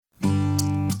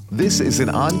This is an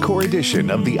encore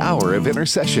edition of the Hour of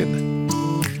Intercession.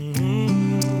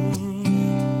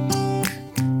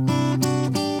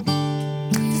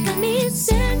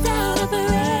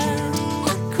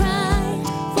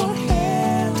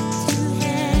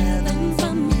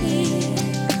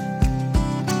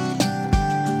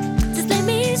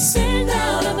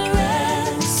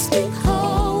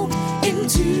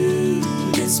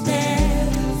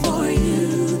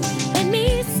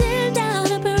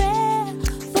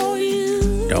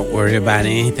 Worry about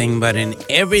anything but in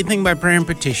everything by prayer and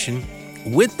petition.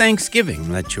 With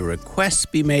thanksgiving, let your requests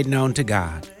be made known to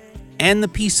God. And the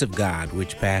peace of God,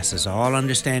 which passes all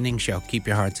understanding, shall keep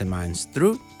your hearts and minds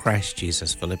through Christ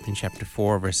Jesus. Philippians chapter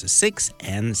 4, verses 6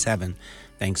 and 7.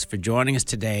 Thanks for joining us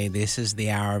today. This is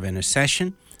the Hour of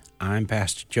Intercession. I'm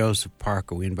Pastor Joseph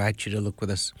Parker. We invite you to look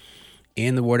with us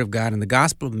in the Word of God in the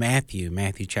Gospel of Matthew,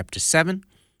 Matthew chapter 7,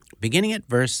 beginning at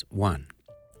verse 1.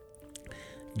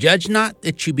 Judge not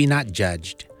that you be not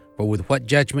judged, for with what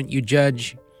judgment you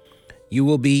judge, you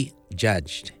will be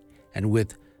judged. And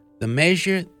with the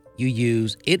measure you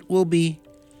use, it will be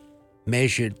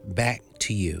measured back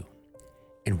to you.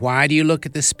 And why do you look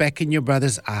at the speck in your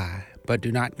brother's eye, but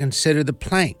do not consider the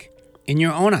plank in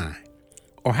your own eye?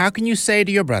 Or how can you say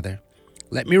to your brother,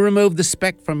 let me remove the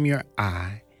speck from your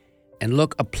eye, and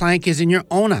look, a plank is in your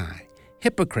own eye?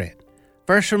 Hypocrite,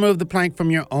 first remove the plank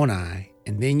from your own eye,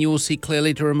 and then you will see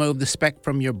clearly to remove the speck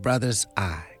from your brother's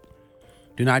eye.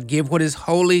 Do not give what is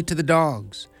holy to the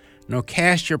dogs, nor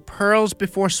cast your pearls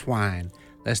before swine,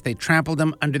 lest they trample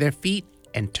them under their feet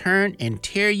and turn and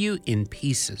tear you in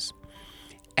pieces.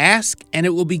 Ask, and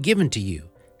it will be given to you.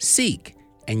 Seek,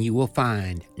 and you will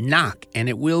find. Knock, and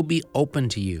it will be open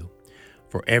to you.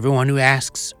 For everyone who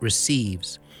asks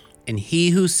receives, and he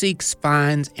who seeks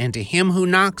finds, and to him who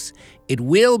knocks it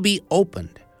will be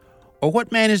opened. Or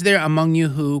what man is there among you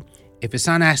who, if his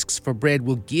son asks for bread,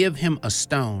 will give him a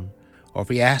stone? Or if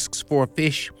he asks for a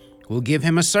fish, will give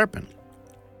him a serpent?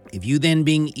 If you then,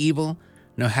 being evil,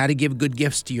 know how to give good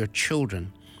gifts to your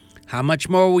children, how much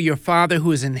more will your Father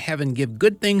who is in heaven give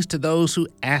good things to those who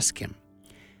ask him?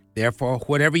 Therefore,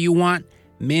 whatever you want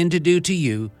men to do to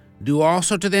you, do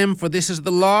also to them, for this is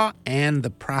the law and the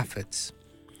prophets.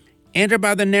 Enter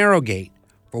by the narrow gate.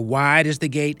 For wide is the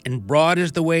gate and broad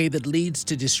is the way that leads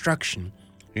to destruction,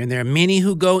 and there are many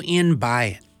who go in by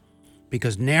it.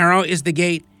 Because narrow is the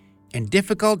gate and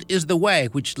difficult is the way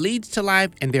which leads to life,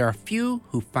 and there are few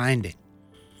who find it.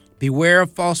 Beware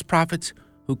of false prophets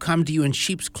who come to you in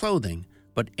sheep's clothing,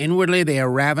 but inwardly they are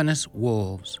ravenous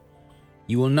wolves.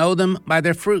 You will know them by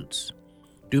their fruits.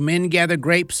 Do men gather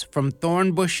grapes from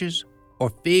thorn bushes or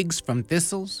figs from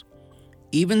thistles?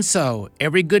 Even so,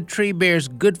 every good tree bears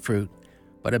good fruit,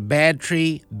 but a bad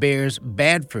tree bears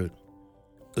bad fruit.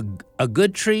 A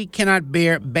good tree cannot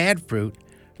bear bad fruit,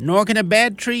 nor can a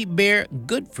bad tree bear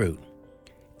good fruit.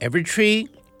 Every tree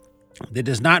that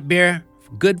does not bear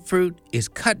good fruit is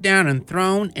cut down and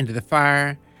thrown into the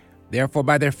fire. Therefore,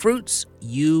 by their fruits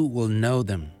you will know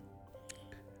them.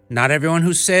 Not everyone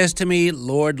who says to me,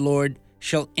 Lord, Lord,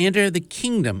 shall enter the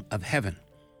kingdom of heaven,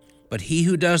 but he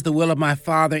who does the will of my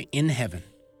Father in heaven.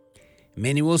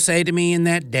 Many will say to me in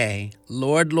that day,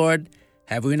 Lord, Lord,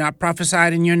 have we not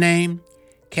prophesied in your name,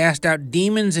 cast out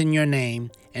demons in your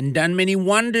name, and done many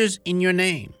wonders in your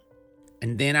name?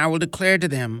 And then I will declare to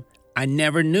them, I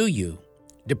never knew you.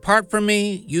 Depart from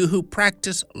me, you who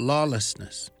practice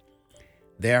lawlessness.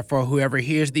 Therefore, whoever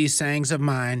hears these sayings of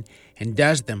mine and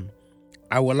does them,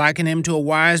 I will liken him to a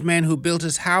wise man who built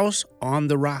his house on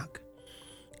the rock.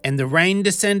 And the rain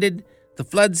descended, the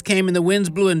floods came, and the winds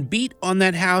blew and beat on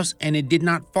that house, and it did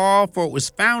not fall, for it was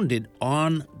founded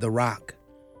on the rock.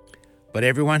 But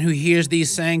everyone who hears these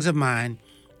sayings of mine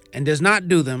and does not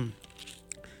do them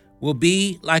will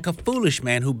be like a foolish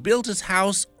man who built his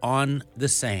house on the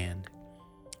sand.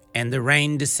 And the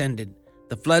rain descended,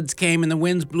 the floods came, and the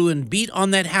winds blew and beat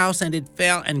on that house, and it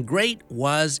fell, and great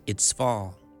was its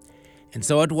fall. And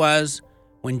so it was,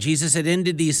 when Jesus had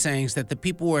ended these sayings, that the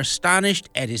people were astonished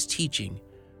at his teaching.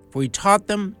 For he taught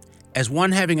them as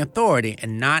one having authority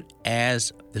and not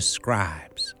as the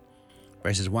scribes.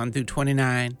 Verses 1 through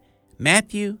 29,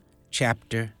 Matthew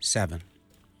chapter 7.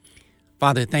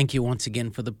 Father, thank you once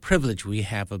again for the privilege we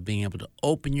have of being able to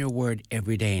open your word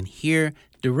every day and hear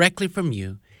directly from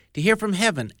you, to hear from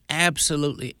heaven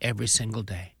absolutely every single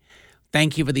day.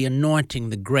 Thank you for the anointing,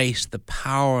 the grace, the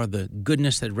power, the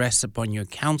goodness that rests upon your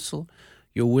counsel,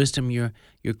 your wisdom, your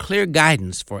clear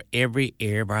guidance for every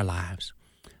area of our lives.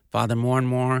 Father, more and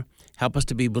more, help us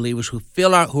to be believers who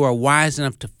are wise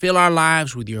enough to fill our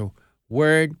lives with your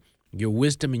word, your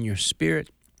wisdom, and your spirit,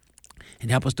 and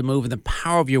help us to move in the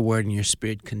power of your word and your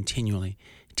spirit continually.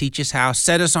 Teach us how.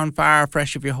 Set us on fire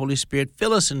afresh of your Holy Spirit.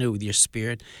 Fill us anew with your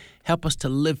Spirit. Help us to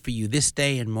live for you this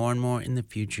day and more in the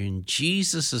future. In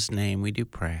Jesus' name we do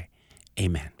pray.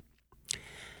 Amen.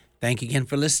 Thank you again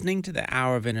for listening to the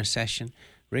Hour of Intercession.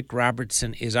 Rick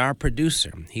Robertson is our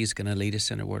producer. He's going to lead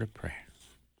us in a word of prayer.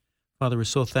 Father, we're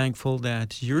so thankful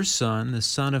that your Son, the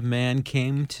Son of Man,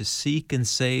 came to seek and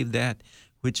save that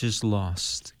which is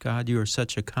lost. God, you are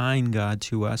such a kind God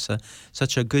to us,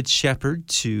 such a good shepherd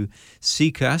to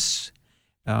seek us.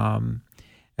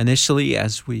 Initially,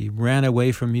 as we ran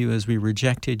away from you, as we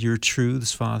rejected your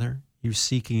truths, Father, you're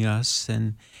seeking us.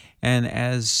 And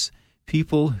as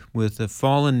people with the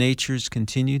fallen natures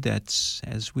continue, that's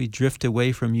as we drift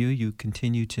away from you, you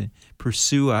continue to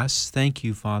pursue us. Thank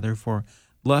you, Father, for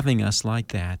loving us like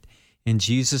that. In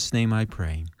Jesus' name I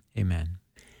pray. Amen.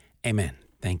 Amen.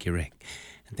 Thank you, Rick.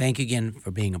 And thank you again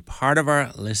for being a part of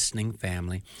our listening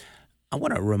family. I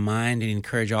want to remind and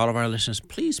encourage all of our listeners,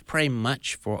 please pray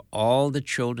much for all the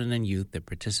children and youth that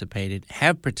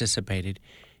have participated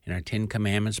in our 10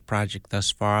 Commandments project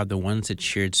thus far, the ones that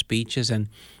shared speeches, and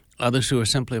others who are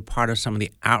simply a part of some of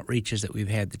the outreaches that we've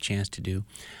had the chance to do.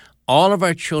 All of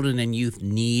our children and youth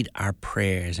need our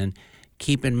prayers. And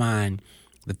keep in mind,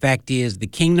 the fact is the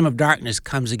kingdom of darkness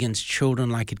comes against children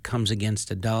like it comes against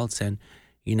adults. And,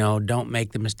 don't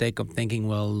make the mistake of thinking,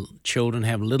 well, children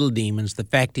have little demons. The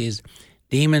fact is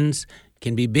demons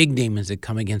can be big demons that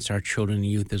come against our children and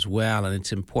youth as well. And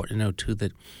it's important to know, too,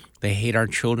 that they hate our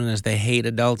children as they hate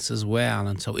adults as well.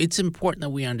 And so it's important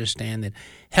that we understand that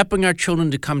helping our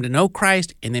children to come to know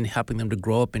Christ and then helping them to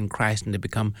grow up in Christ and to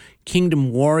become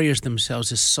kingdom warriors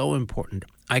themselves is so important.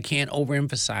 I can't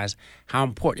overemphasize how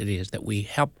important it is that we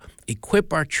help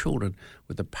equip our children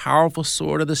with the powerful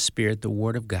sword of the Spirit, the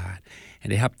Word of God,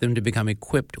 and to help them to become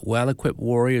well-equipped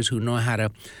warriors who know how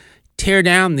to tear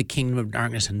down the kingdom of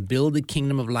darkness and build the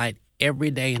kingdom of light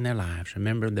every day in their lives.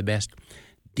 Remember, the best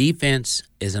defense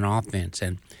is an offense,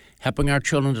 and helping our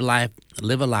children to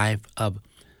live a life of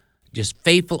just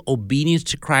faithful obedience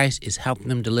to Christ is helping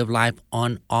them to live life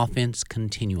on offense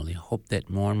continually. I hope that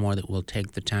more and more that we'll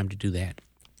take the time to do that.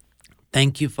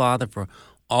 Thank you, Father, for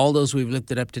all those we've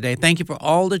lifted up today. Thank you for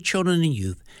all the children and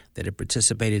youth that have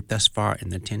participated thus far in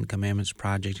the 10 Commandments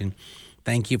Project, and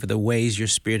thank you for the ways your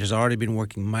Spirit has already been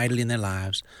working mightily in their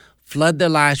lives. Flood their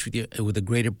lives with a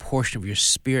greater portion of your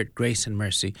Spirit, grace, and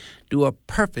mercy. Do a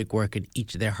perfect work in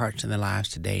each of their hearts and their lives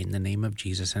today in the name of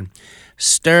Jesus. And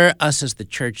stir us as the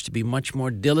church to be much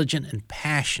more diligent and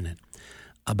passionate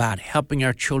about helping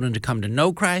our children to come to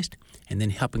know Christ and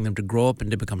then helping them to grow up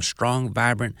and to become strong,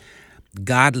 vibrant,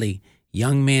 godly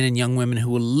young men and young women who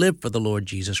will live for the Lord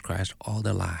Jesus Christ all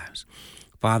their lives.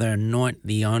 Father, anoint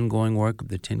the ongoing work of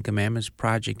the 10 Commandments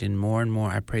Project, and more,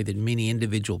 I pray that many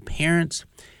individual parents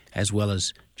as well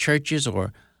as churches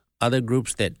or other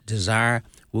groups that desire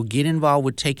will get involved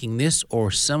with taking this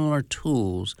or similar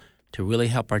tools to really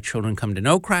help our children come to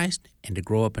know Christ and to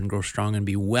grow up and grow strong and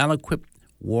be well-equipped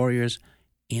warriors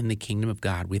in the kingdom of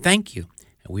God. We thank you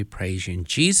and we praise you. In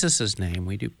Jesus' name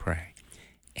we do pray.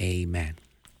 Amen.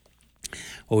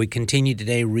 Well, we continue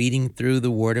today reading through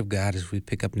the Word of God as we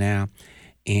pick up now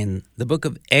in the book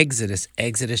of Exodus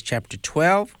chapter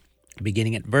 12,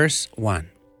 beginning at verse 1.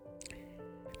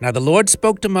 Now the Lord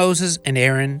spoke to Moses and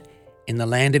Aaron in the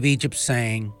land of Egypt,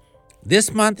 saying,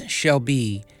 This month shall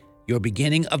be your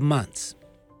beginning of months.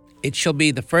 It shall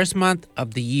be the first month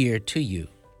of the year to you.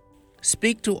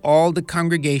 Speak to all the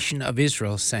congregation of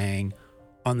Israel, saying,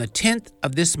 On the 10th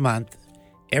of this month,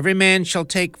 every man shall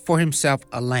take for himself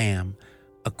a lamb,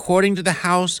 according to the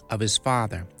house of his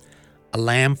father, a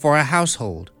lamb for a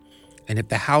household. And if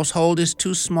the household is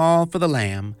too small for the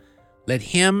lamb, let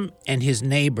him and his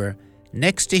neighbor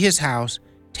next to his house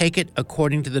take it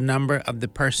according to the number of the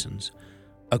persons.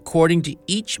 According to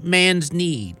each man's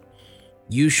need,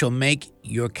 you shall make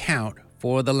your count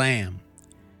for the lamb.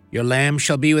 Your lamb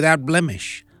shall be without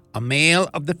blemish, a male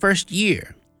of the first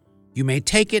year. You may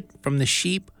take it from the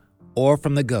sheep or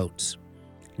from the goats.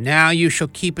 Now you shall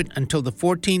keep it until the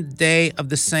 14th day of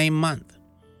the same month.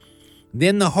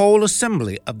 Then the whole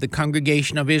assembly of the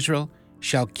congregation of Israel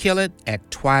shall kill it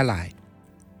at twilight.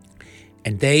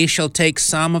 And they shall take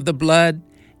some of the blood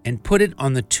and put it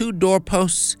on the 2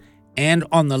 doorposts and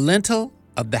on the lintel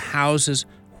of the houses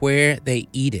where they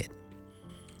eat it.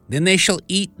 Then they shall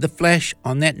eat the flesh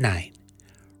on that night,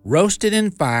 roasted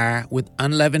in fire with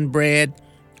unleavened bread,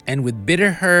 and with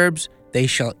bitter herbs they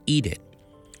shall eat it.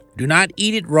 Do not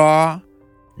eat it raw,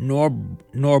 nor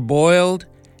boiled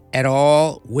at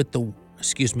all with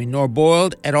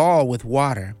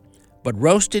water, but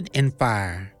roasted in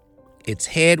fire, its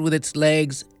head with its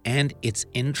legs and its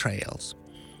entrails.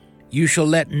 You shall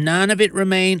let none of it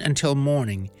remain until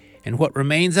morning, and what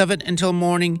remains of it until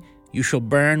morning you shall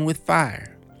burn with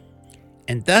fire.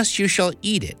 And thus you shall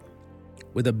eat it,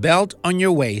 with a belt on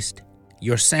your waist,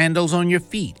 your sandals on your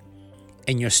feet,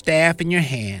 and your staff in your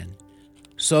hand.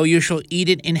 So you shall eat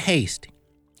it in haste.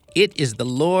 It is the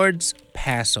Lord's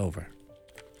Passover.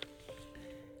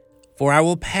 For I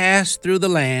will pass through the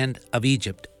land of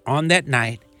Egypt on that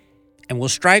night, and will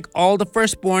strike all the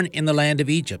firstborn in the land of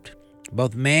Egypt,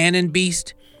 both man and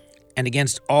beast, and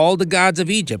against all the gods of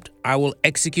Egypt I will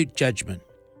execute judgment.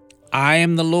 I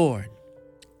am the Lord.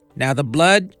 Now the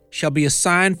blood shall be a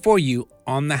sign for you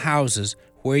on the houses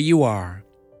where you are.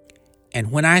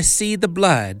 And when I see the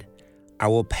blood, I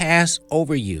will pass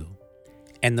over you,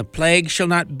 and the plague shall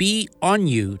not be on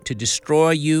you to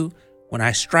destroy you when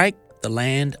I strike the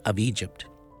land of Egypt.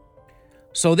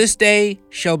 So this day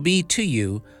shall be to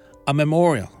you a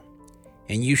memorial,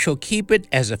 and you shall keep it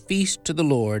as a feast to the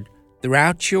Lord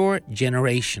throughout your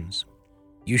generations.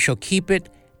 You shall keep it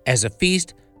as a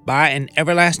feast by an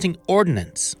everlasting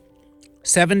ordinance.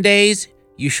 7 days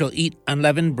you shall eat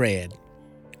unleavened bread.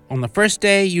 On the first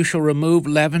day you shall remove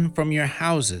leaven from your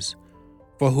houses.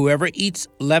 For whoever eats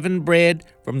leavened bread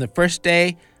from the first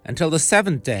day until the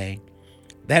 7th day,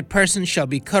 that person shall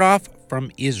be cut off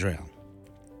from Israel.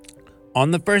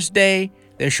 On the first day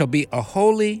there shall be a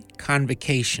holy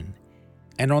convocation,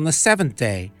 and on the 7th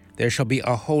day there shall be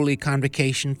a holy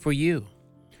convocation for you.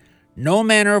 No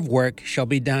manner of work shall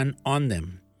be done on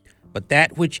them, but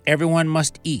that which everyone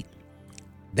must eat,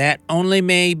 that only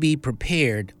may be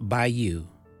prepared by you.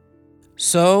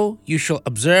 So you shall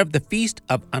observe the feast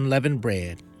of unleavened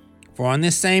bread. For on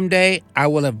this same day I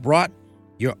will have brought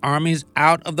your armies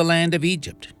out of the land of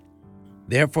Egypt.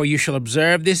 Therefore you shall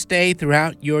observe this day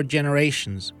throughout your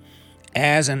generations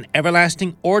as an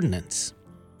everlasting ordinance.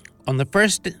 In the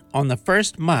first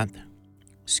month,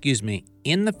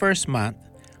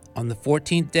 on the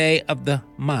 14th day of the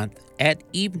month at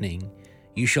evening,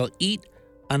 you shall eat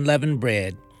unleavened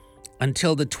bread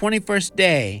until the 21st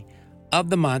day of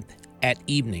the month at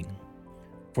evening.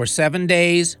 For 7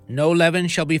 days no leaven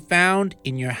shall be found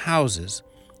in your houses,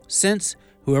 since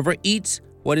whoever eats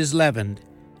what is leavened,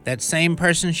 that same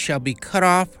person shall be cut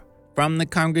off from the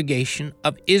congregation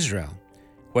of Israel,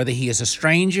 whether he is a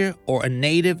stranger or a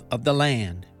native of the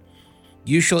land.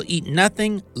 You shall eat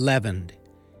nothing leavened.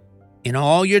 In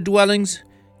all your dwellings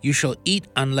you shall eat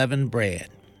unleavened bread.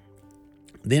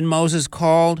 Then Moses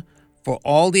called for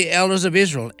all the elders of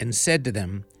Israel and said to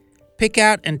them, Pick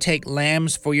out and take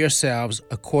lambs for yourselves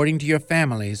according to your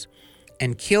families,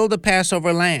 and kill the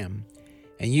Passover lamb.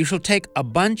 And you shall take a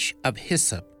bunch of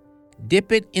hyssop,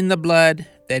 dip it in the blood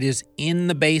that is in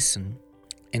the basin,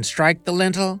 and strike the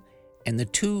lintel and the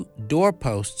 2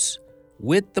 doorposts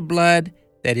with the blood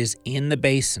that is in the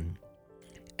basin.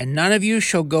 And none of you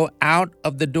shall go out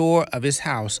of the door of his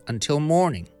house until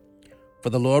morning,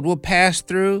 for the Lord will pass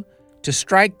through to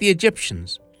strike the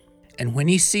Egyptians. And when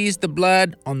he sees the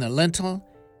blood on the lintel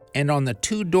and on the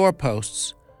 2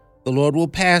 doorposts, the Lord will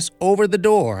pass over the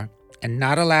door and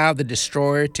not allow the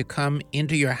destroyer to come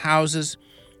into your houses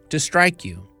to strike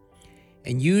you.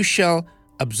 And you shall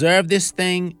observe this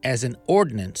thing as an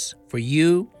ordinance for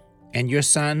you and your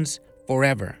sons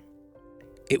forever.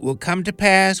 It will come to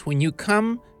pass when you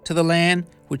come to the land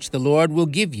which the Lord will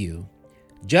give you,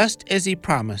 just as he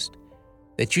promised,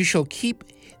 that you shall keep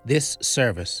this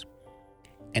service.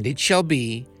 And it shall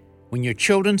be, when your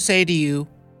children say to you,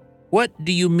 What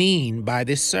do you mean by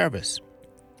this service?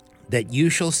 That you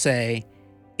shall say,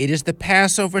 It is the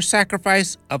Passover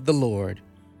sacrifice of the Lord,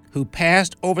 who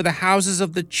passed over the houses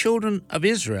of the children of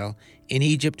Israel in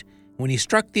Egypt when he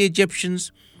struck the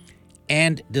Egyptians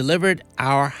and delivered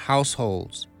our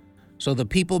households. So the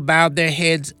people bowed their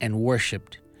heads and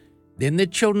worshipped. Then the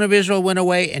children of Israel went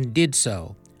away and did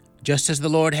so, just as the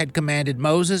Lord had commanded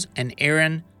Moses and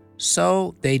Aaron,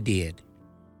 so they did.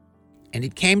 And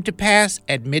it came to pass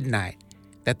at midnight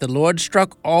that the Lord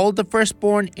struck all the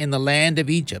firstborn in the land of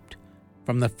Egypt,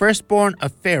 from the firstborn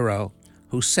of Pharaoh,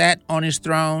 who sat on his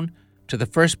throne, to the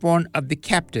firstborn of the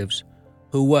captives,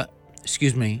 to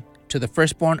the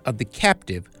firstborn of the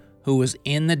captive who was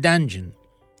in the dungeon,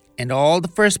 and all the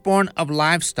firstborn of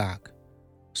livestock.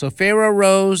 So Pharaoh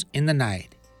rose in the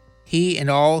night, he and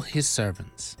all his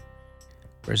servants.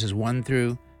 Verses 1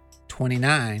 through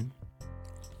 29.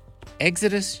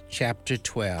 Exodus chapter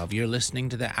 12. You're listening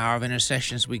to the Hour of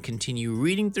Intercession as we continue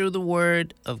reading through the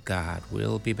Word of God.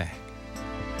 We'll be back.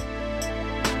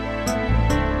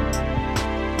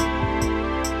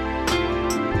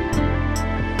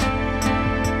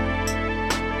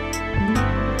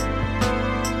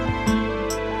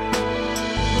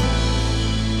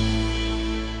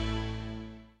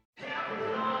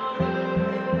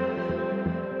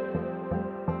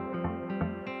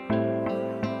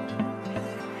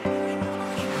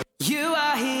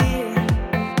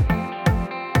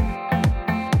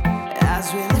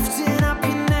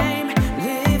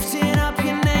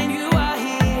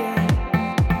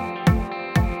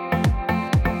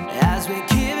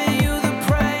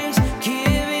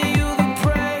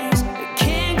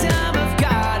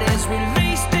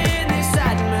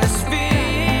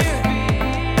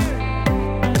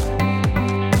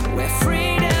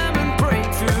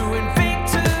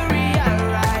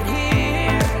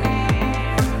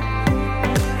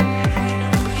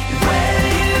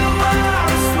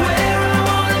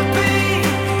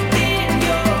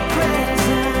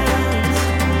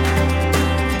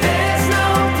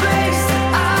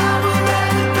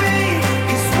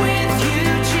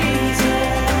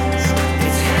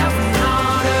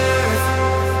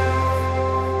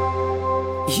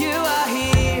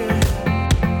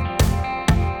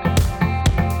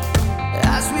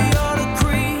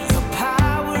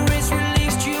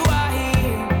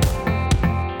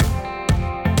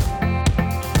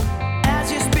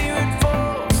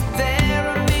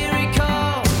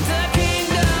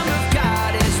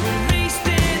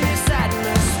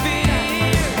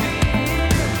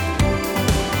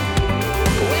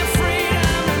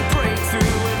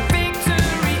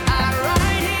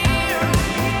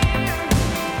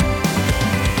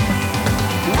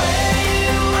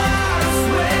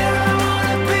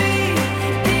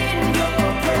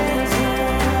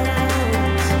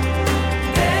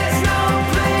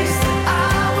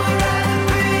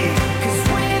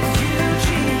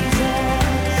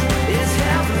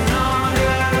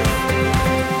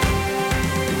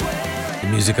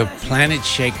 music of Planet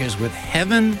Shakers with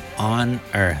Heaven on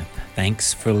Earth.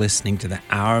 Thanks for listening to the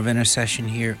Hour of Intercession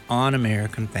here on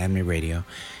American Family Radio.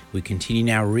 We continue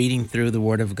now reading through the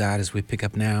Word of God as we pick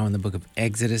up now in the book of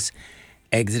Exodus,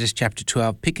 Exodus chapter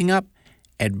 12, picking up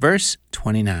at verse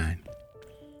 29.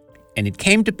 And it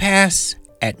came to pass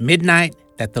at midnight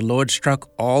that the Lord struck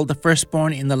all the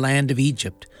firstborn in the land of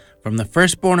Egypt, from the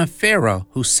firstborn of Pharaoh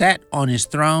who sat on his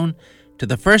throne to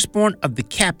the firstborn of the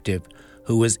captive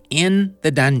who was in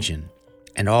the dungeon,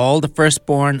 and all the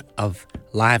firstborn of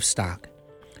livestock.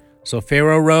 So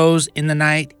Pharaoh rose in the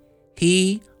night,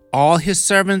 he, all his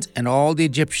servants, and all the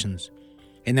Egyptians.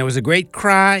 And there was a great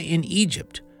cry in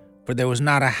Egypt, for there was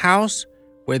not a house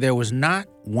where there was not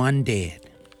one dead.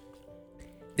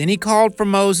 Then he called for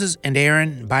Moses and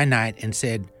Aaron by night and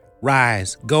said,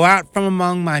 Rise, go out from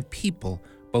among my people,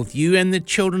 both you and the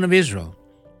children of Israel,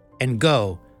 and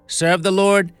go, serve the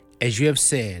Lord as you have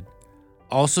said.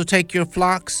 Also take your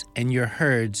flocks and your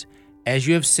herds, as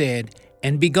you have said,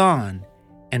 and be gone,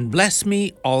 and bless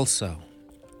me also.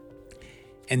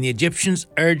 And the Egyptians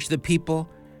urged the people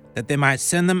that they might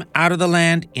send them out of the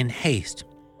land in haste,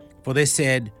 for they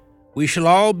said, We shall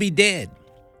all be dead.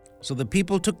 So the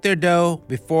people took their dough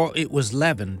before it was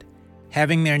leavened,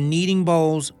 having their kneading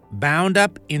bowls bound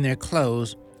up in their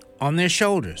clothes on their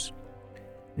shoulders.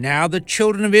 Now the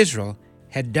children of Israel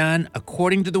had done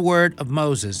according to the word of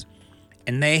Moses,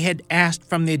 and they had asked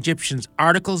from the Egyptians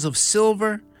articles of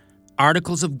silver,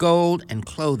 articles of gold, and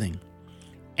clothing.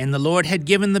 And the Lord had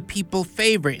given the people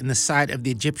favor in the sight of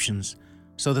the Egyptians,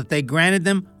 so that they granted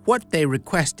them what they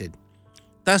requested.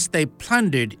 Thus they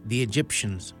plundered the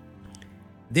Egyptians.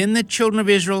 Then the children of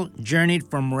Israel journeyed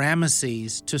from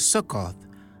Ramesses to Succoth,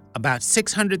 about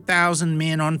 600,000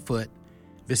 men on foot,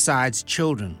 besides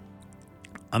children.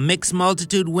 A mixed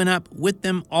multitude went up with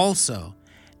them also,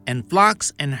 and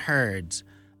flocks and herds,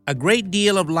 a great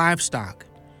deal of livestock.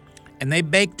 And they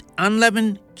baked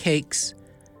unleavened cakes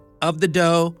of the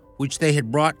dough which they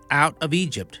had brought out of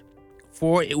Egypt,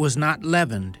 for it was not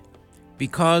leavened,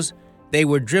 because they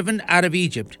were driven out of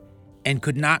Egypt and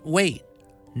could not wait,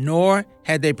 nor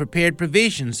had they prepared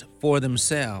provisions for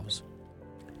themselves.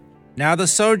 Now the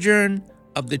sojourn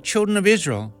of the children of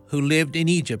Israel who lived in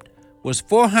Egypt was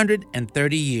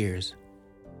 430 years.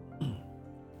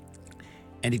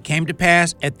 And it came to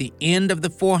pass at the end of the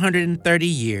 430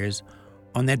 years,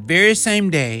 on that very same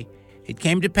day, it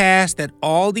came to pass that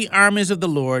all the armies of the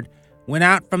Lord went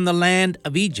out from the land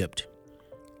of Egypt.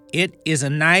 It is a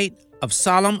night of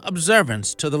solemn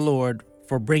observance to the Lord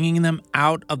for bringing them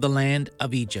out of the land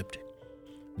of Egypt.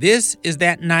 This is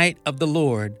that night of the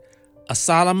Lord, a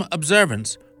solemn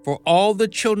observance for all the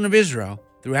children of Israel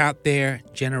throughout their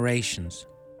generations.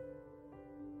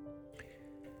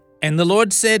 And the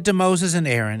Lord said to Moses and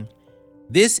Aaron,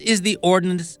 This is the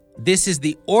ordinance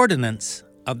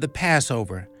of the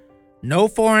Passover. No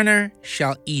foreigner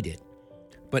shall eat it,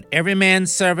 but every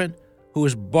man's servant who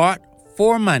is bought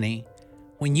for money,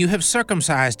 when you have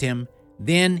circumcised him,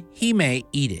 then he may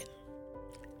eat it.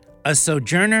 A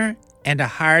sojourner and a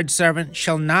hired servant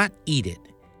shall not eat it.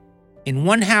 In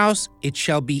one house it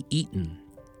shall be eaten.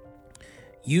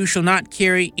 You shall not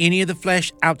carry any of the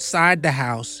flesh outside the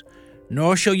house,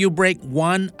 nor shall you break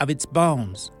one of its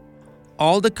bones.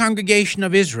 All the congregation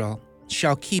of Israel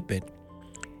shall keep it.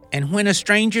 And when a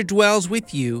stranger dwells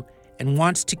with you and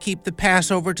wants to keep the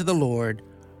Passover to the Lord,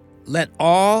 let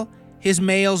all his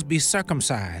males be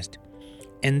circumcised,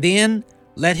 and then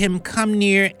let him come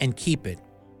near and keep it,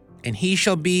 and he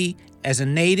shall be as a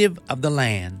native of the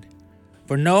land.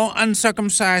 For no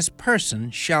uncircumcised person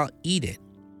shall eat it.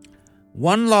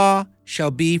 One law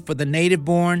shall be for the native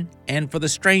born and for the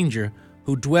stranger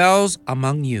who dwells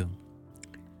among you.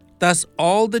 Thus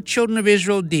all the children of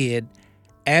Israel did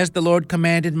as the Lord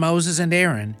commanded Moses and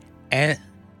Aaron.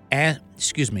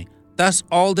 Thus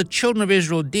all the children of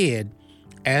Israel did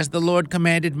as the Lord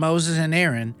commanded Moses and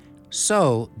Aaron,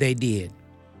 so they did.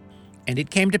 And it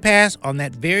came to pass on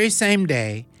that very same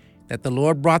day that the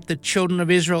Lord brought the children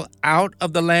of Israel out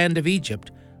of the land of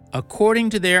Egypt according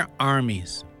to their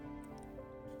armies.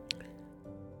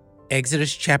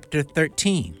 Exodus chapter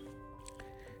 13.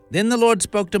 Then the Lord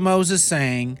spoke to Moses,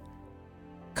 saying,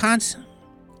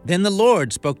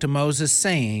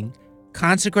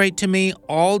 Consecrate to me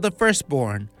all the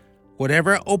firstborn,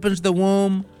 whatever opens the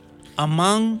womb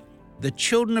among the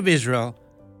children of Israel,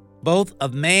 both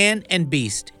of man and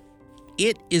beast.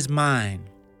 It is mine.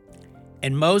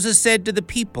 And Moses said to the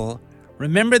people,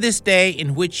 Remember this day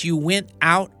in which you went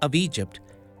out of Egypt,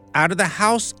 out of the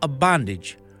house of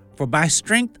bondage, for by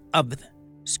strength of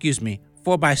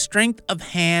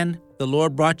hand the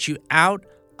Lord brought you out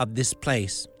of this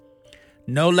place.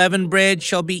 No leavened bread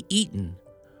shall be eaten.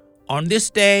 On this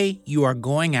day you are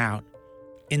going out,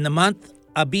 in the month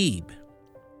Abib.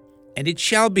 And it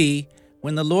shall be,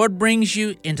 when the Lord brings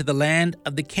you into the land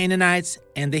of the Canaanites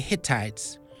and the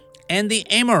Hittites, and the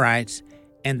Amorites,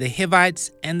 and the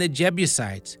Hivites, and the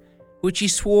Jebusites, which he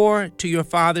swore to your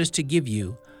fathers to give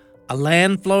you, a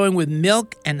land flowing with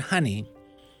milk and honey,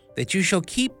 that you shall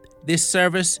keep this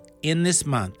service in this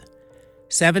month.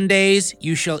 7 days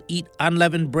you shall eat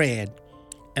unleavened bread,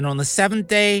 and on the seventh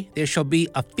day there shall be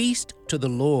a feast to the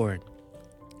Lord.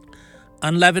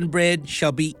 Unleavened bread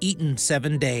shall be eaten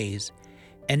 7 days,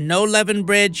 and no leavened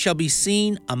bread shall be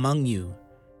seen among you,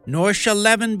 nor shall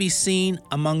leaven be seen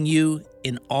among you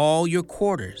in all your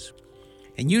quarters.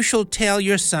 And you shall tell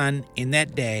your son in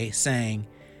that day, saying,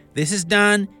 This is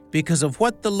done because of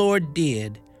what the Lord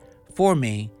did for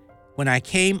me when I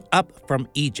came up from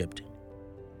Egypt.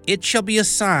 It shall be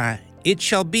as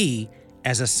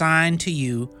a sign to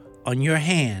you on your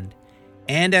hand,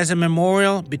 and as a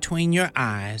memorial between your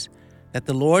eyes, that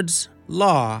the Lord's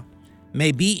law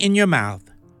may be in your mouth.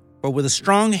 For with a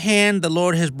strong hand the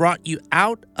Lord has brought you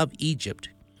out of Egypt.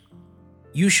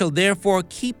 You shall therefore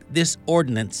keep this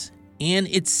ordinance in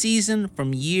its season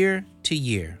from year to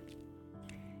year.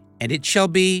 And it shall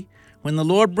be, when the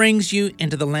Lord brings you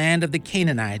into the land of the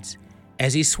Canaanites,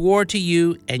 as he swore to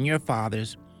you and your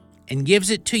fathers, and gives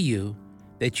it to you,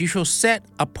 that you shall set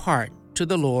apart to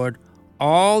the Lord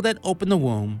all that open the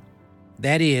womb,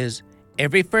 that is,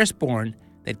 every firstborn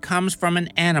that comes from an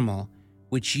animal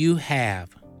which you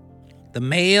have. The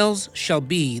males shall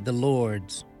be the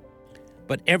Lord's.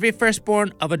 But every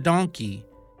firstborn of a donkey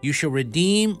you shall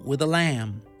redeem with a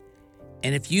lamb.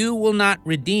 And if you will not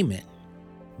redeem it,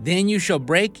 then you shall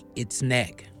break its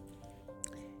neck.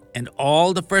 And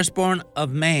all the firstborn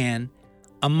of man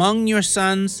among your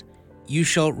sons you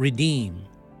shall redeem.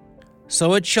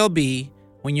 So it shall be,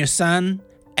 when your son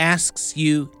asks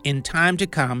you in time to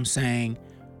come, saying,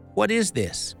 What is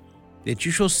this? That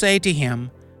you shall say to him,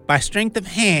 By strength of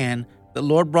hand the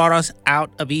Lord brought us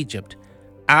out of Egypt,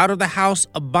 out of the house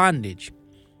of bondage.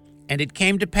 And it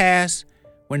came to pass,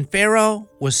 when Pharaoh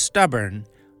was stubborn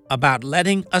about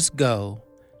letting us go,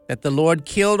 that the Lord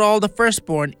killed all the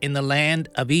firstborn in the land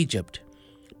of Egypt,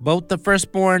 both the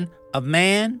firstborn of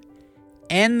man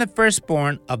and the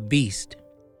firstborn of beast.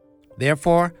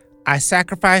 Therefore I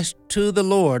sacrificed to the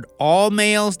Lord all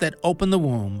males that open the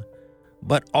womb,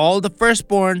 but all the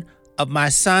firstborn of my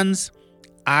sons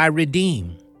I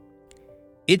redeem.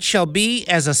 It shall be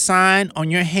as a sign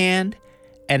on your hand,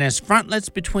 and as frontlets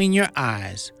between your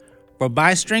eyes, for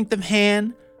by strength of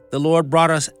hand the Lord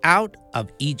brought us out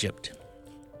of Egypt.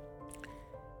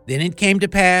 Then it came to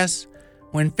pass,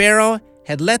 when Pharaoh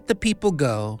had let the people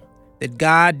go, that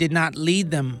God did not lead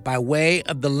them by way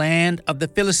of the land of the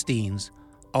Philistines,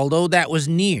 although that was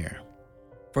near.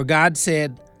 For God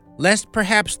said, Lest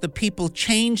perhaps the people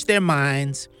change their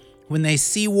minds when they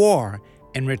see war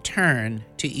and return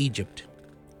to Egypt.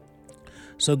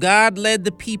 So God led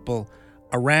the people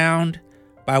around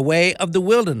by way of the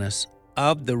wilderness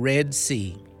of the Red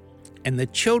Sea, and the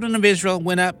children of Israel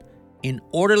went up in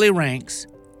orderly ranks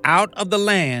out of the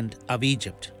land of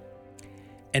Egypt.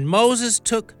 And Moses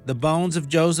took the bones of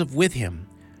Joseph with him,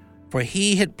 for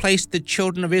he had placed the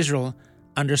children of Israel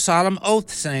under solemn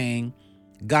oath, saying,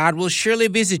 God will surely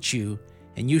visit you,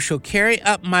 and you shall carry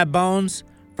up my bones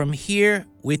from here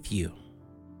with you.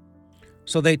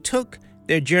 So they took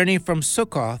their journey from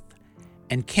Succoth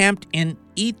and camped in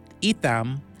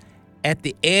Etham at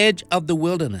the edge of the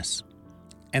wilderness.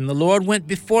 And the Lord went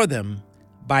before them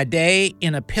by day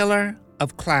in a pillar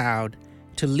of cloud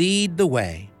to lead the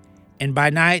way, and by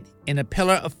night in a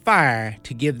pillar of fire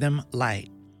to give them light,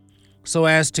 so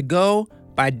as to go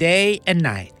by day and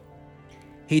night.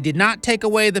 He did not take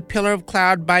away the pillar of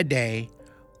cloud by day,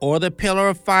 or the pillar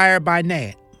of fire by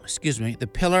night, the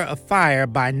pillar of fire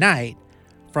by night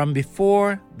from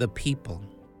before the people.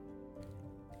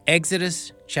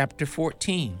 Exodus chapter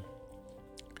 14.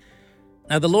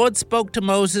 Now the Lord spoke to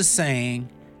Moses, saying,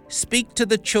 Speak to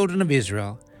the children of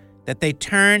Israel, that they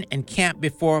turn and camp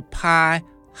before Pi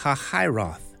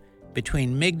Hahiroth,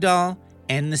 between Migdol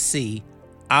and the sea,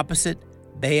 opposite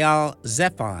Baal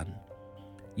Zephon.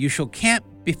 You shall camp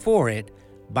before it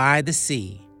by the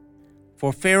sea.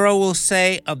 For Pharaoh will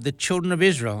say of the children of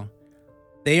Israel,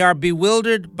 They are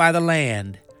bewildered by the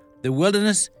land, the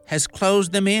wilderness has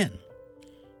closed them in.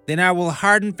 Then I will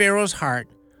harden Pharaoh's heart,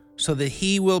 so that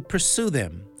he will pursue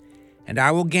them, and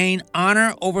I will gain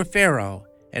honor over Pharaoh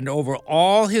and over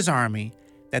all his army,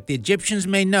 that the Egyptians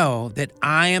may know that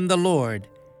I am the Lord.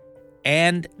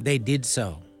 And they did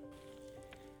so.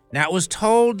 Now it was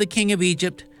told the king of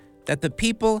Egypt that the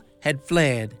people had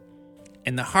fled,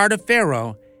 and the heart of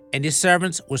Pharaoh and his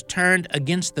servants was turned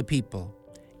against the people.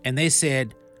 And they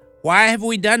said, "Why have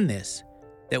we done this,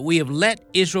 that we have let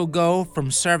Israel go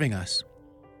from serving us?"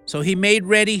 So he made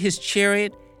ready his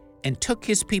chariot and took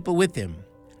his people with him.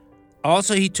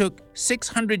 Also he took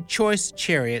 600 choice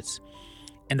chariots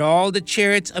and all the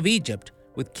chariots of Egypt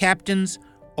with captains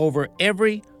over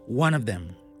every one of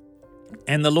them.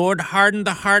 And the Lord hardened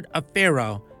the heart of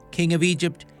Pharaoh, king of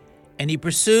Egypt, and he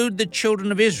pursued the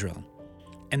children of Israel.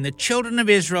 And the children of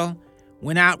Israel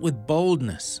went out with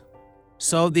boldness.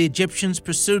 So the Egyptians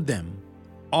pursued them,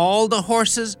 all the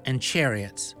horses and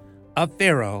chariots of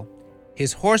Pharaoh,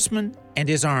 his horsemen and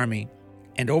his army,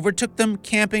 and overtook them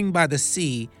camping by the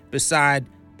sea beside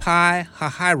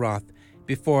Pi-hahiroth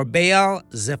before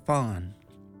Baal-zephon.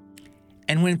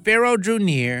 And when Pharaoh drew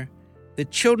near, the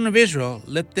children of Israel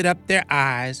lifted up their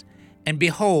eyes, and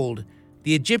behold,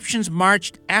 the Egyptians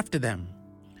marched after them.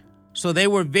 So they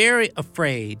were very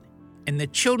afraid, and the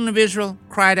children of Israel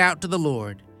cried out to the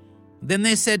Lord. Then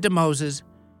they said to Moses,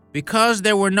 "Because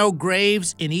there were no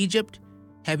graves in Egypt,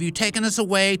 have you taken us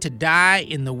away to die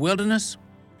in the wilderness?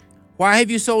 Why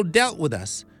have you so dealt with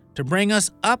us to bring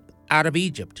us up out of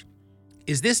Egypt?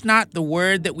 Is this not the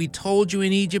word that we told you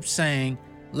in Egypt, saying,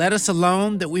 'Let us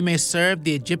alone, that we may serve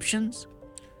the Egyptians'?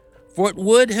 For it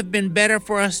would have been better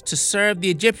for us to serve the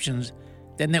Egyptians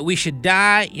than that we should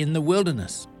die in the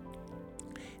wilderness."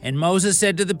 And Moses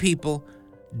said to the people,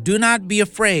 "Do not be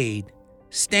afraid.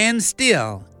 Stand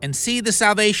still and see the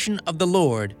salvation of the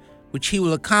Lord, which he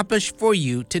will accomplish for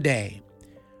you today.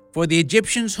 For the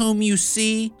Egyptians whom you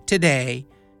see today,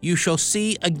 you shall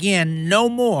see again no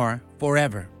more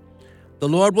forever. The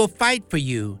Lord will fight for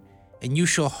you, and you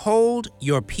shall hold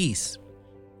your peace."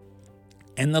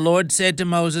 And the Lord said to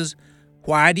Moses,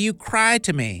 "Why do you cry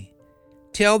to me?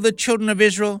 Tell the children of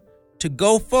Israel to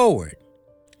go forward.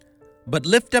 But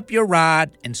lift up your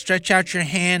rod and stretch out your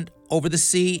hand over the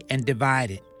sea and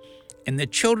divide it. And the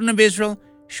children of Israel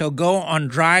shall go on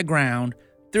dry ground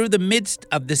through the midst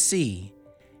of the sea.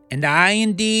 And I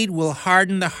indeed will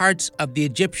harden the hearts of the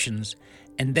Egyptians,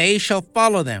 and they shall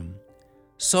follow them.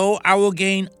 So I will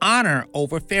gain honor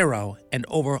over Pharaoh and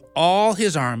over all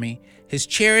his army, his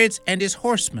chariots and his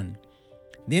horsemen.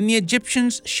 Then the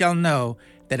Egyptians shall know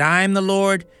that I am the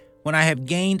Lord, when I have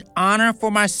gained honor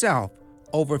for myself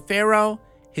over Pharaoh,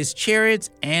 his chariots,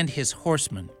 and his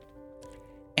horsemen."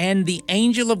 And the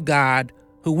angel of God,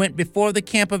 who went before the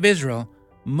camp of Israel,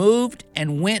 moved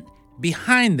and went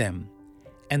behind them,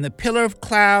 and the pillar of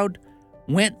cloud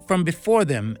went from before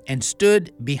them and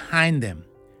stood behind them.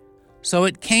 So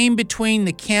it came between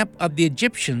the camp of the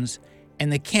Egyptians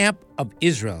and the camp of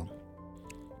Israel.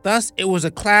 Thus it was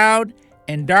a cloud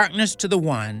and darkness to the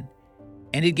one,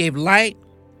 and it gave light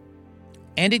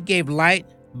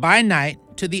by night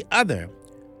to the other,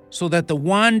 so that the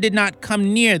one did not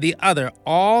come near the other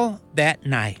all that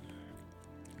night.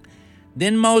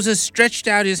 Then Moses stretched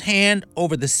out his hand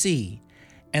over the sea,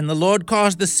 and the Lord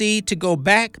caused the sea to go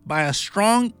back by a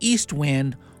strong east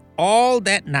wind all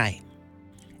that night,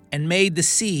 and made the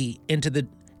sea into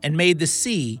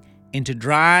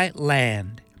dry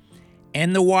land,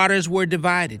 and the waters were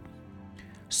divided.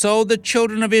 So the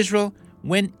children of Israel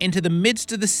went into the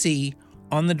midst of the sea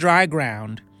on the dry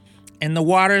ground, and the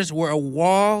waters were a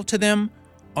wall to them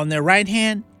on their right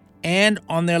hand and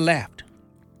on their left.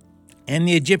 And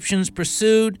the Egyptians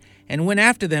pursued and went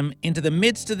after them into the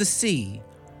midst of the sea,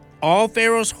 all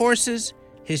Pharaoh's horses,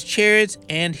 his chariots,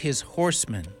 and his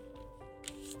horsemen.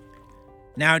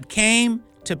 Now it came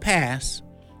to pass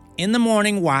in the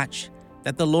morning watch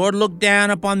that the Lord looked down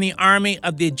upon the army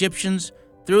of the Egyptians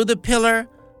through the pillar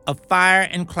of fire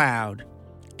and cloud,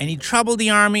 and he troubled the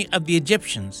army of the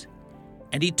Egyptians,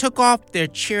 and he took off their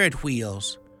chariot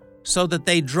wheels, so that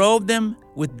they drove them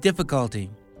with difficulty.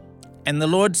 And the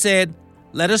Lord said,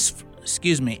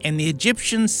 and the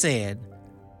Egyptians said,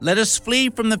 "Let us flee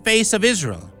from the face of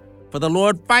Israel, for the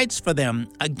Lord fights for them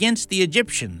against the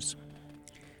Egyptians."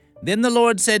 Then the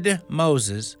Lord said to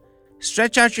Moses,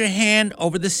 "Stretch out your hand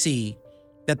over the sea,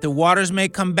 that the waters may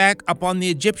come back upon the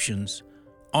Egyptians,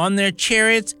 on their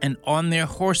chariots and on their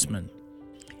horsemen."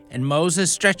 And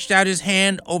Moses stretched out his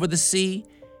hand over the sea,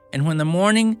 and when the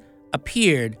morning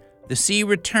appeared, the sea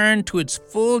returned to its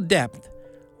full depth,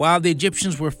 while the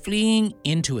Egyptians were fleeing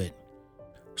into it.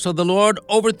 So the Lord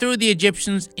overthrew the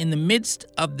Egyptians in the midst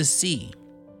of the sea.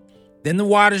 Then the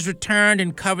waters returned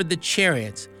and covered the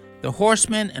chariots, the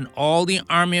horsemen, and all the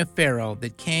army of Pharaoh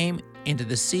that came into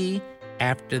the sea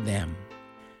after them.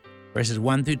 Verses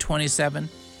 1 through 27,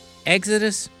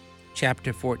 Exodus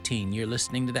chapter 14. You're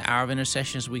listening to the Hour of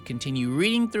Intercession as we continue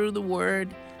reading through the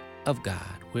Word of God.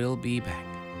 We'll be back.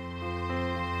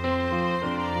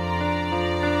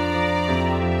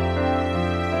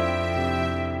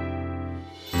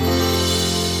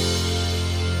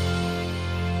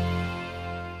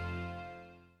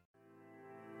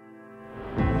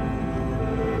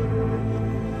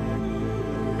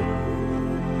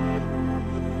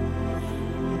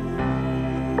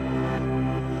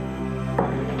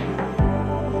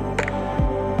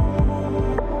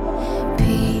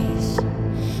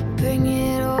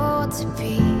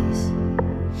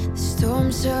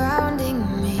 Surrounding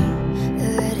me,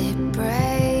 let it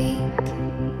break.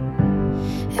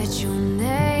 At your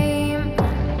name,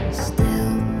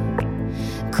 still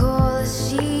call the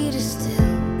sea to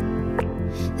still,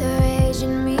 the rage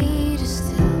in me to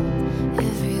still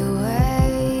every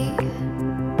way.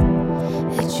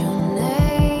 At your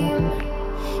name,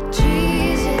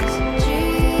 Jesus,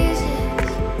 Jesus,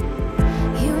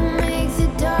 you make the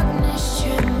darkness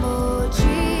tremble.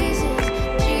 Jesus,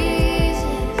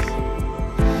 Jesus,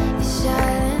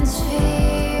 silence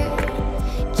fear.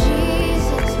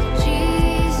 Jesus,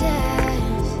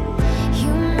 Jesus,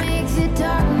 you make the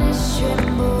darkness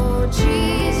tremble.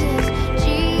 Jesus,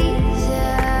 Jesus,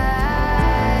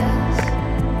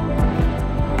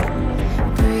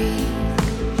 breathe,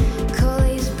 call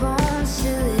these bones to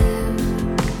live,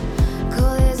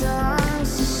 call these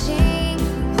lungs to sing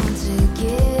once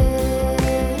again.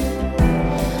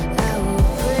 I will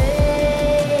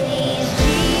praise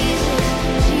Jesus,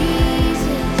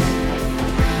 Jesus,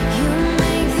 you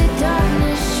make the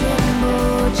darkness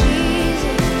tremble.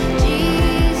 Jesus,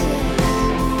 Jesus,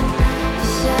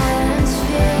 silence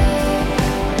fear.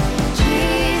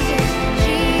 Jesus,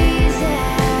 Jesus,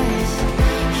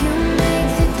 you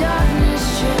make the darkness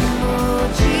tremble.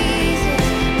 Jesus,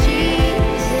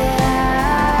 Jesus,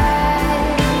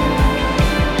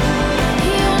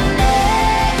 your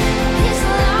name is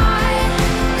light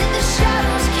that the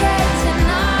shadows can't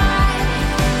deny.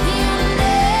 Your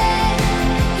name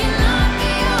cannot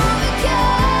be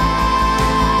overcome.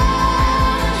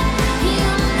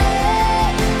 Your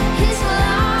name is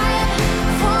light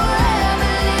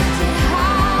forever lifted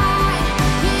high.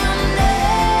 Your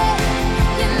name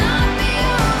cannot be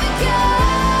overcome.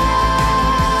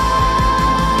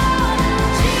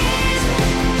 Jesus,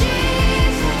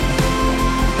 Jesus,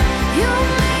 you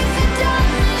make the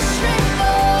darkness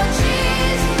tremble.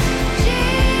 Jesus,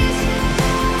 Jesus,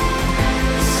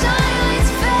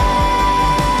 silence fear.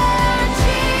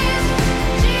 Jesus,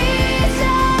 Jesus,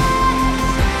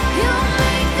 you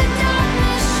make the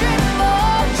darkness tremble.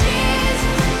 Jesus,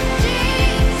 Jesus,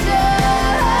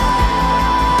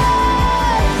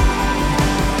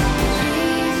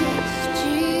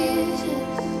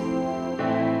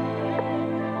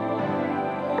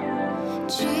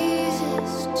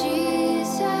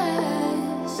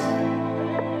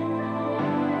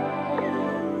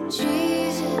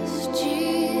 Jesus,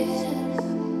 Jesus,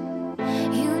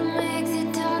 you make the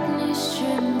darkness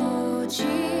tremble.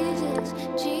 Jesus,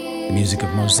 Jesus. The music of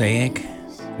Mosaic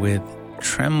with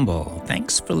Tremble.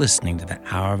 Thanks for listening to the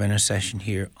Hour of Intercession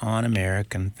here on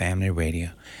American Family Radio.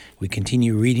 We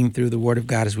continue reading through the Word of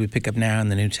God as we pick up now in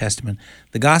the New Testament,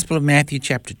 the Gospel of Matthew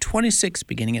chapter 26,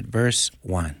 beginning at verse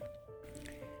 1.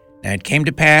 Now it came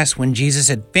to pass, when Jesus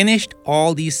had finished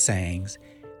all these sayings,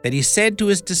 that he said to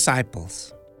his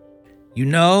disciples, "You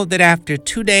know that after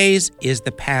 2 days is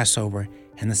the Passover,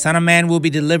 and the Son of Man will be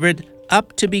delivered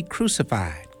up to be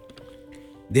crucified."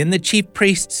 Then the chief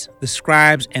priests, the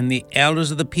scribes, and the elders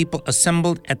of the people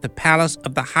assembled at the palace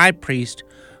of the high priest,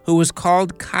 who was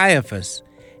called Caiaphas,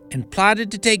 and plotted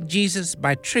to take Jesus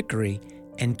by trickery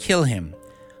and kill him.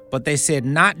 But they said,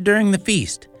 "Not during the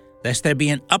feast, lest there be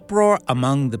an uproar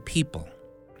among the people."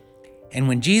 And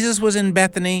when Jesus was in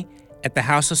Bethany at the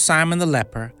house of Simon the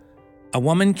leper, a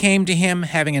woman came to him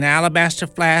having an alabaster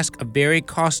flask of very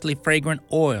costly fragrant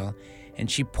oil,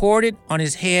 and she poured it on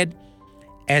his head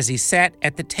as he sat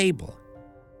at the table.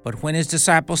 But when his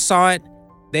disciples saw it,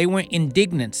 they were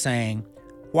indignant, saying,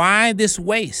 "Why this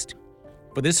waste?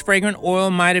 For this fragrant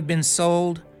oil might have been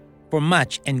sold for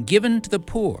much and given to the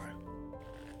poor."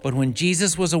 But when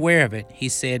Jesus was aware of it, he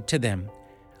said to them,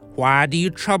 "Why do you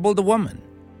trouble the woman?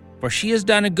 For she has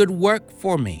done a good work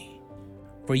for me.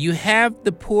 For you have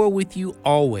the poor with you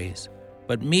always,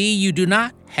 but me you do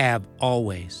not have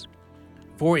always.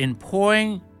 For in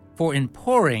pouring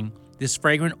this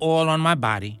fragrant oil on my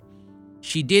body,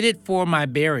 she did it for my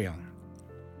burial.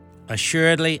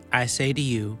 Assuredly, I say to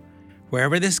you,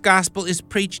 wherever this gospel is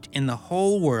preached in the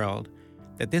whole world,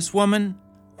 that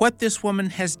what this woman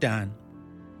has done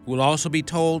will also be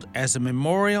told as a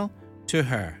memorial to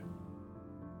her."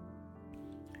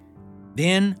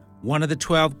 Then one of the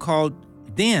 12, called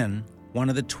Then one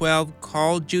of the 12,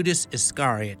 called Judas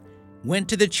Iscariot, went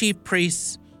to the chief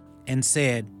priests and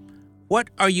said, "What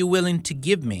are you willing to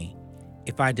give me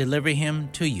if I deliver him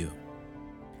to you?"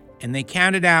 And they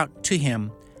counted out to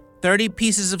him 30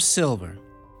 pieces of silver.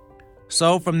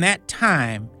 So from that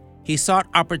time he sought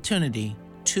opportunity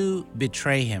to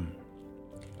betray him.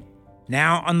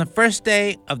 Now on the first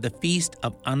day of the feast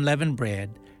of unleavened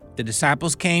bread, the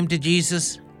disciples came to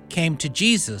Jesus,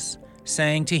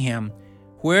 saying to him,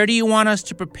 "Where do you want us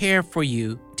to prepare for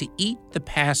you to eat the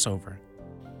Passover?"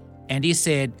 And he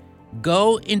said,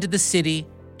 "Go into the city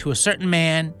to a certain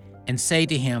man and say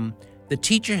to him, the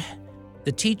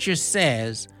teacher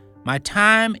says, my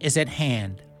time is at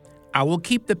hand. I will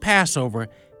keep the Passover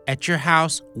at your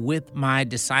house with my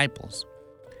disciples."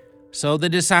 So the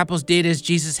disciples did as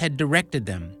Jesus had directed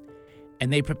them,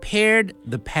 and they prepared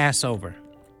the Passover.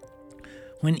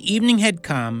 When evening had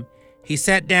come, he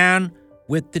sat down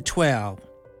with the 12.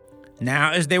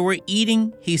 Now as they were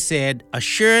eating, he said,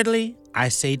 "Assuredly, I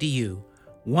say to you,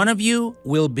 one of you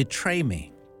will betray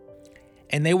me."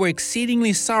 And they were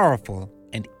exceedingly sorrowful,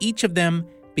 and each of them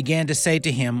began to say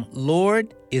to him,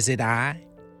 "Lord, is it I?"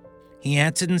 He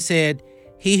answered and said,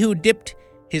 "He who dipped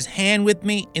his hand with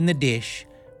me in the dish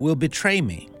will betray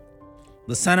me.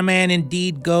 The Son of Man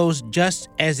indeed goes just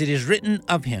as it is written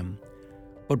of him,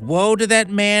 but woe to that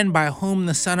man by whom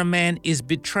the Son of Man is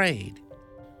betrayed.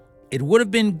 It would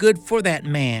have been good for that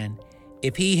man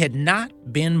if he had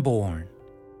not been born."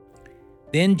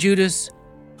 Then Judas,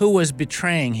 who was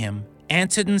betraying him,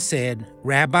 answered and said,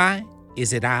 "Rabbi,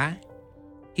 is it I?"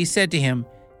 He said to him,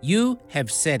 "You have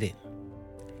said it."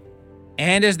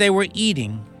 And as they were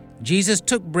eating, Jesus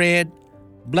took bread,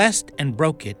 blessed and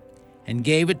broke it, and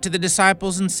gave it to the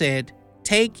disciples and said,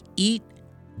 "Take, eat,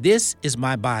 this is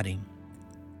my body."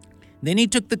 Then he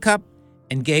took the cup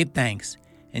and gave thanks,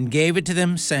 and gave it to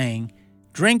them, saying,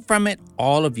 "Drink from it,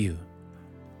 all of you.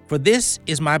 For this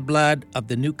is my blood of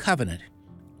the new covenant,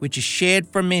 which is shed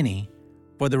for many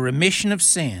for the remission of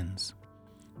sins.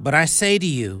 But I say to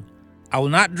you, I will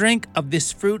not drink of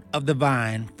this fruit of the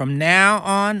vine from now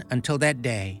on until that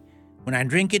day, when I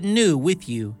drink it new with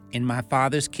you in my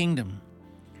Father's kingdom."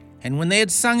 And when they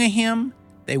had sung a hymn,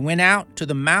 they went out to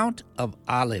the Mount of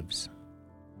Olives.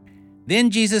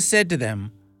 Then Jesus said to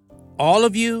them, "All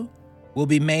of you will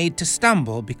be made to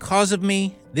stumble because of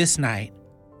me this night,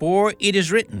 for it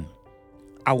is written,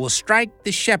 I will strike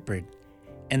the shepherd,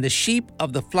 and the sheep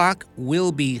of the flock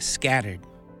will be scattered.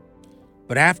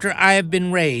 But after I have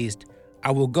been raised,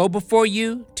 I will go before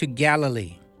you to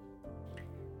Galilee."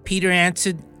 Peter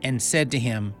answered and said to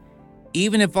him,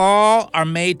 "Even if all are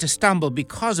made to stumble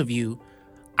because of you,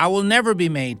 I will never be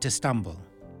made to stumble."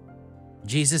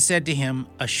 Jesus said to him,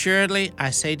 "Assuredly, I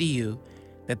say to you,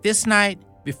 that this night,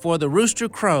 before the rooster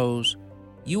crows,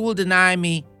 you will deny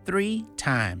me 3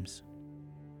 times.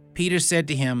 Peter said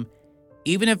to him,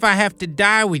 "Even if I have to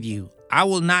die with you, I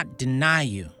will not deny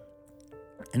you."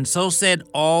 And so said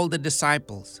all the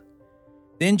disciples.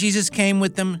 Then Jesus came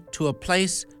with them to a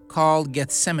place called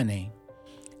Gethsemane,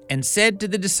 and said to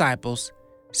the disciples,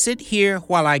 "Sit here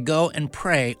while I go and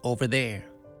pray over there."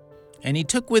 And he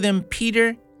took with him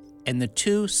Peter and the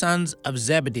 2 sons of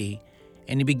Zebedee,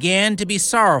 and he began to be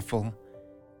sorrowful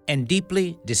and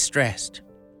deeply distressed.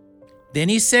 Then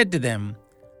he said to them,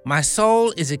 "My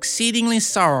soul is exceedingly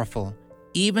sorrowful,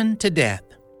 even to death.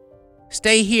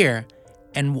 Stay here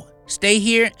and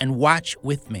watch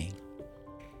with me."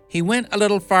 He went a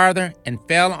little farther and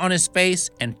fell on his face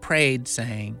and prayed,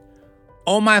 saying,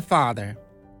 "O my Father,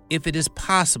 if it is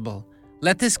possible,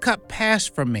 let this cup pass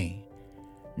from me.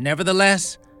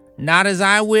 Nevertheless, not as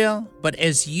I will, but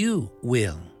as you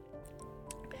will."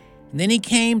 And then he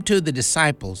came to the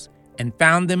disciples and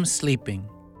found them sleeping,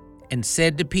 and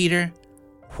said to Peter,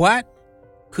 "What?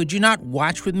 Could you not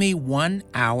watch with me 1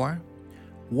 hour?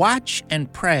 Watch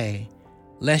and pray,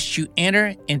 lest you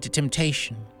enter into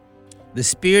temptation. The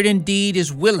spirit indeed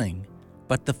is willing,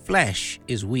 but the flesh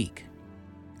is weak."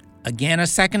 Again, a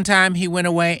second time he went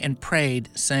away and prayed,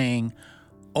 saying,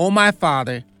 "O my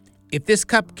Father, if this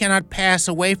cup cannot pass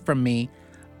away from me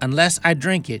unless I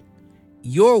drink it,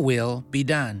 your will be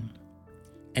done."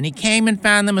 And he came and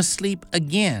found them asleep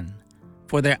again,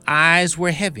 for their eyes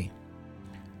were heavy.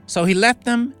 So he left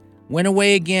them, went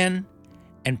away again,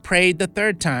 and prayed the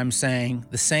 3rd time, saying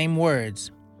the same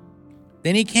words.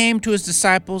 Then he came to his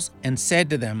disciples and said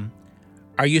to them,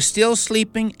 "Are you still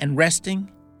sleeping and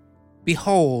resting?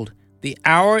 Behold, the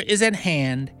hour is at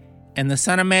hand, and the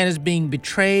Son of Man is being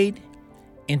betrayed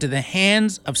into the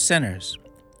hands of sinners.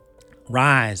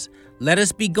 Rise, let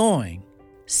us be going.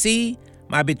 See,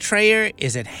 my betrayer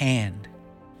is at hand."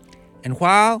 And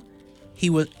while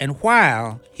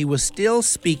while he was still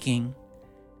speaking,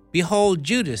 behold,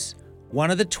 Judas,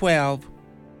 one of the 12,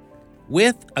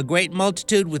 with a great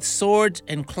multitude with swords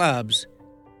and clubs,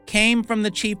 came from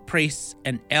the chief priests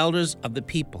and elders of the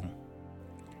people.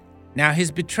 Now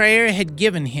his betrayer had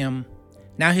given them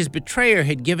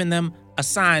a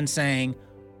sign, saying,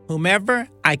 "Whomever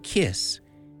I kiss,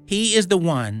 he is the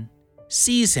one.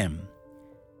 Seize him."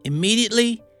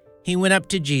 Immediately he went up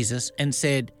to Jesus and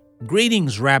said,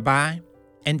 "Greetings, Rabbi,"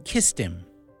 and kissed him.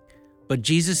 But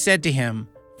Jesus said to him,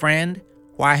 "Friend,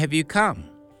 why have you come?"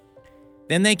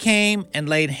 Then they came and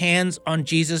laid hands on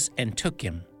Jesus and took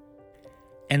him.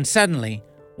 And suddenly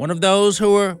one of those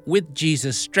who were with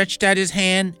Jesus stretched out his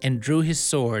hand and drew his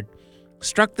sword,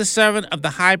 struck the servant of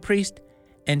the high priest,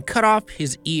 and cut off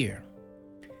his ear.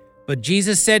 But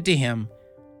Jesus said to him,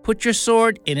 "Put your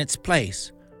sword in its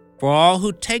place, for all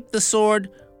who take the sword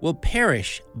will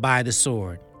perish by the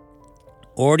sword.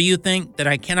 Or do you think that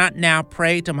I cannot now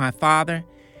pray to my Father,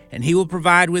 and he will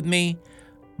provide me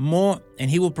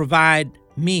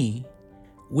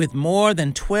with more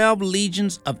than 12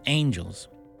 legions of angels?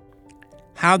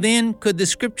 How then could the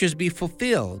scriptures be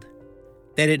fulfilled,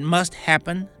 that it must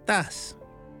happen thus?"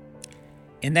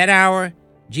 In that hour,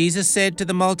 Jesus said to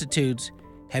the multitudes,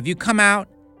 "Have you come out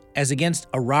as against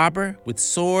a robber with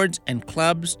swords and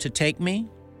clubs to take me?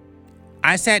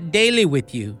 I sat daily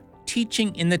with you,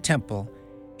 teaching in the temple,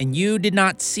 and you did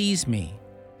not seize me.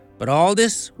 But all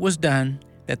this was done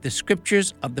that the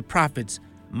scriptures of the prophets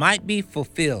might be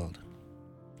fulfilled."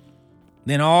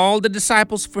 Then all the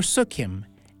disciples forsook him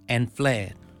and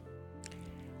fled.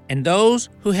 And those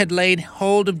who had laid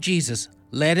hold of Jesus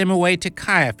led him away to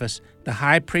Caiaphas, the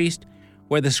high priest,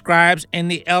 where the scribes and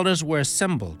the elders were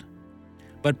assembled.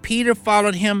 But Peter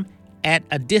followed him at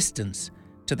a distance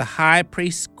to the high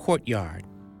priest's courtyard.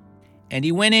 And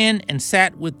he went in and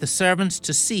sat with the servants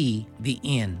to see the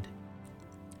end.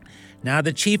 Now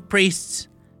the chief priests,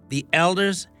 the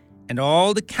elders, and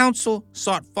all the council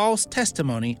sought false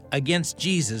testimony against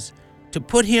Jesus to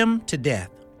put him to death,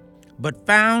 but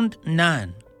found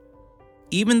none.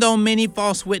 Even though many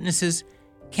false witnesses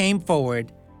came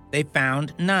forward, they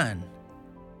found none.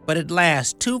 But at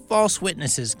last 2 false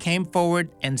witnesses came forward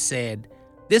and said,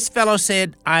 "This fellow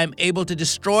said, I am able to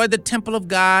destroy the temple of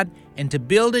God and to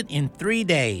build it in 3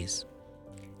 days."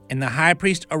 And the high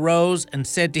priest arose and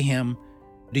said to him,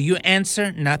 "Do you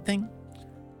answer nothing?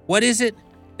 What is it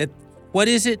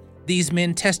these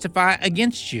men testify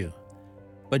against you?"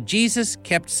 But Jesus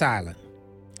kept silent.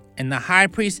 And the high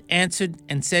priest answered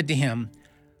and said to him,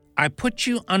 "I put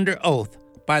you under oath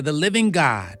by the living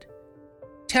God.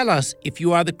 Tell us if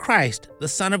you are the Christ, the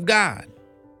Son of God."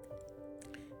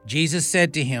 Jesus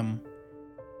said to him,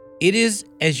 "It is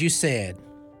as you said.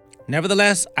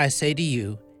 Nevertheless, I say to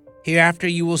you, hereafter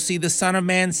you will see the Son of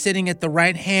Man sitting at the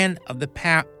right hand of the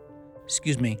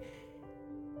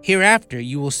Hereafter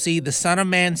you will see the Son of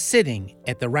Man sitting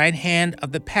at the right hand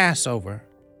of the Passover,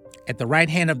 at the right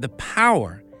hand of the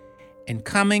power, and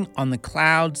coming on the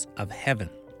clouds of heaven."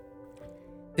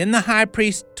 Then the high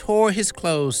priest tore his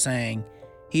clothes, saying,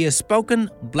 "He has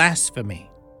spoken blasphemy.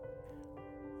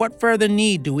 What further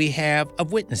need do we have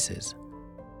of witnesses?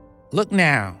 Look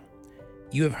now,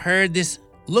 you have heard his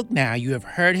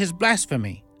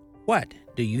blasphemy. What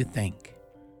do you think?"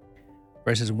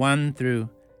 Verses 1 through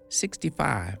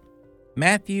 65,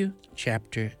 Matthew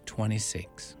chapter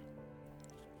 26.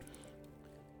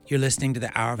 You're listening to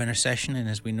the Hour of Intercession, and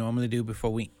as we normally do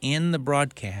before we end the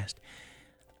broadcast,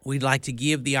 we'd like to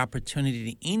give the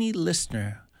opportunity to any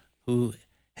listener who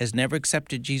has never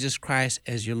accepted Jesus Christ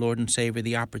as your Lord and Savior,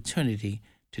 the opportunity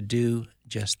to do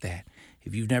just that.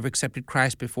 If you've never accepted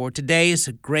Christ before, today is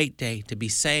a great day to be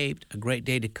saved, a great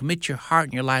day to commit your heart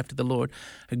and your life to the Lord,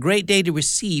 a great day to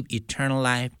receive eternal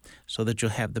life so that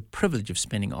you'll have the privilege of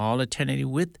spending all eternity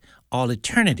with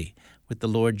the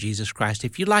Lord Jesus Christ.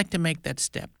 If you'd like to make that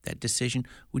step, that decision,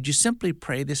 would you simply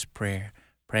pray this prayer,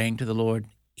 praying to the Lord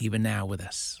even now with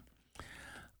us?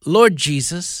 Lord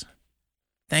Jesus,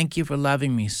 thank you for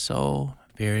loving me so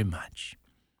very much,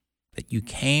 that you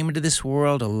came into this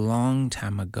world a long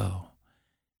time ago.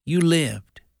 You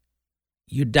lived.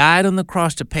 You died on the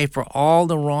cross to pay for all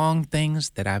the wrong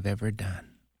things that I've ever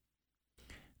done.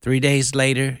 3 days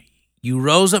later, you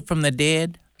rose up from the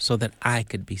dead so that I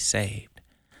could be saved.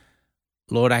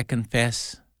 Lord, I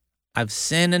confess I've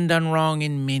sinned and done wrong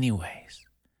in many ways.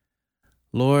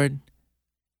 Lord,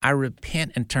 I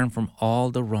repent and turn from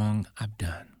all the wrong I've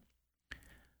done.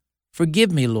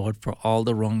 Forgive me, Lord, for all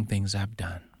the wrong things I've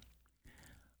done.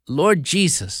 Lord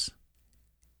Jesus,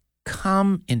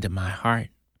 come into my heart.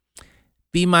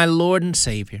 Be my Lord and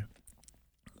Savior.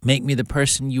 Make me the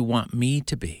person you want me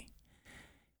to be.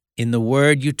 In the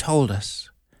word you told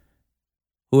us,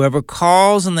 whoever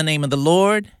calls on the name of the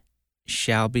Lord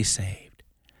shall be saved.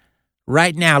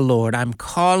 Right now, Lord, I'm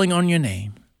calling on your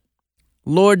name.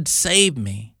 Lord, save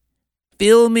me.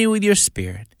 Fill me with your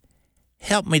Spirit.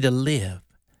 Help me to live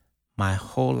my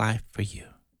whole life for you.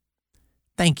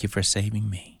 Thank you for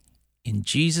saving me. In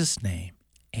Jesus' name,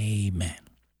 amen.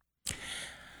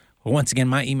 Well, once again,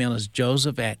 my email is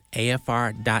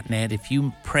joseph@afr.net. If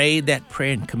you prayed that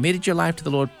prayer and committed your life to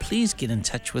the Lord, please get in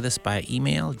touch with us by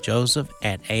email,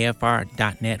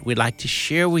 joseph@afr.net. We'd like to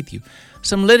share with you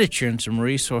some literature and some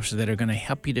resources that are going to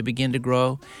help you to begin to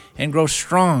grow and grow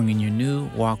strong in your new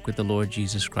walk with the Lord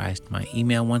Jesus Christ. My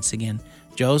email, once again,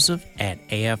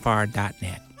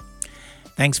 joseph@afr.net.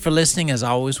 Thanks for listening. As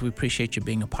always, we appreciate you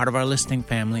being a part of our listening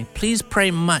family. Please pray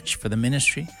much for the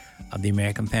ministry of the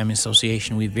American Family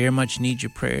Association. We very much need your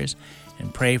prayers,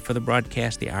 and pray for the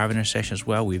broadcast, the Hour of Intercession as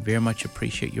well. We very much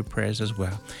appreciate your prayers as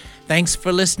well. Thanks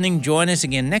for listening. Join us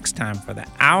again next time for the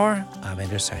Hour of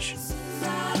Intercession.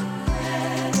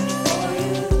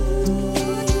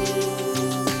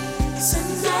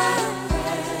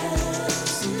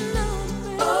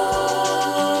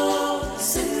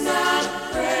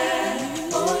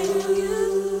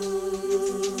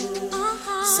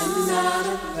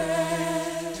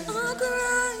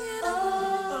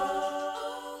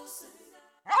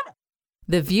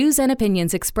 The views and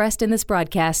opinions expressed in this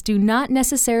broadcast do not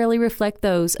necessarily reflect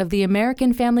those of the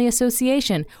American Family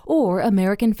Association or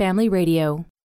American Family Radio.